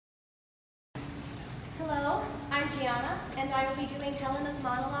Gianna, and I will be doing Helena's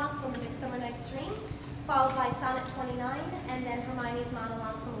monologue from A Midsummer Night's Dream, followed by Sonnet 29, and then Hermione's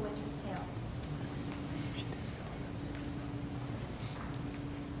monologue from A Winter's Tale.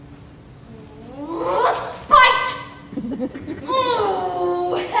 Spite!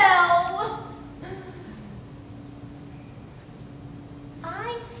 Oh, hell!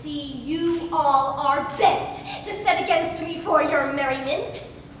 I see you all are bent to set against me for your merriment.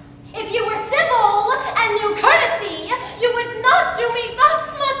 If you were civil and knew courtesy, you would not do me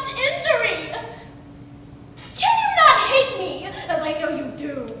thus much injury. Can you not hate me, as I know you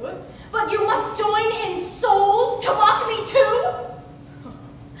do, but you must join in souls to mock me too?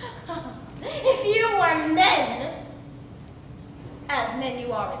 If you were men, as men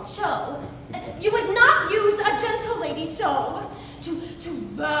you are in show, you would not use a gentle lady so, to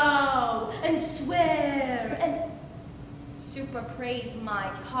vow and swear and super-praise my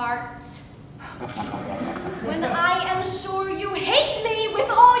parts. When I am sure you hate me with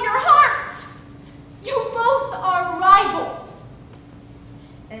all your hearts, you both are rivals,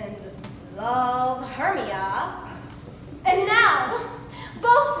 and love Hermia, and now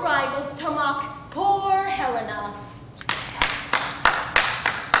both rivals to mock poor Helena.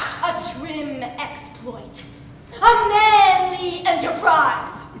 A trim exploit, a manly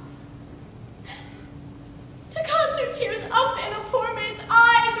enterprise. To conjure tears up in a poor maid's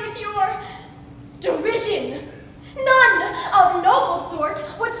eyes with your derision. None of noble sort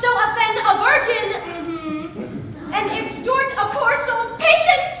would so offend a virgin, and extort a poor soul's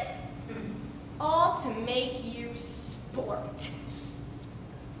patience, all to make you sport.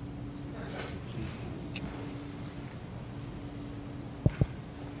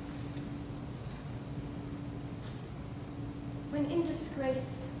 When in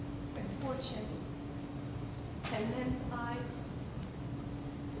disgrace with fortune and men's eyes,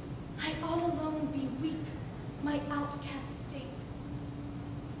 I all alone beweep my outcast state,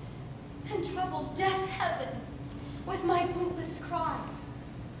 and trouble death heaven with my bootless cries,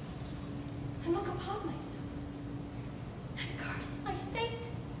 and look upon myself, and curse my fate,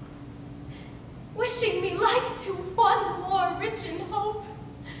 wishing me like to one more rich in hope,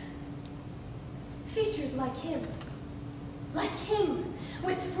 featured like him,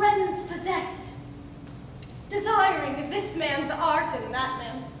 with friends possessed, desiring this man's art and that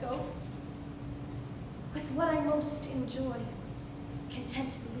man's scope, with what I most enjoy,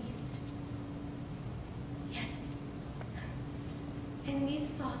 contented least. Yet, in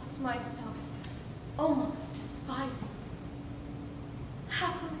these thoughts myself, almost despising,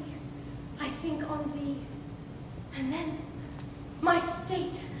 happily I think on thee, and then my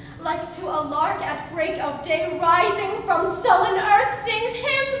state, like to a lark at break of day, rising from sullen earth, sings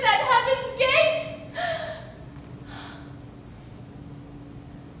hymns at heaven's gate.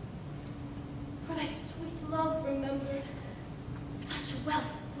 For thy sweet love remembered, such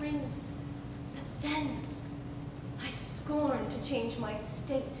wealth brings, that then I scorn to change my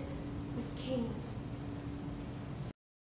state with kings.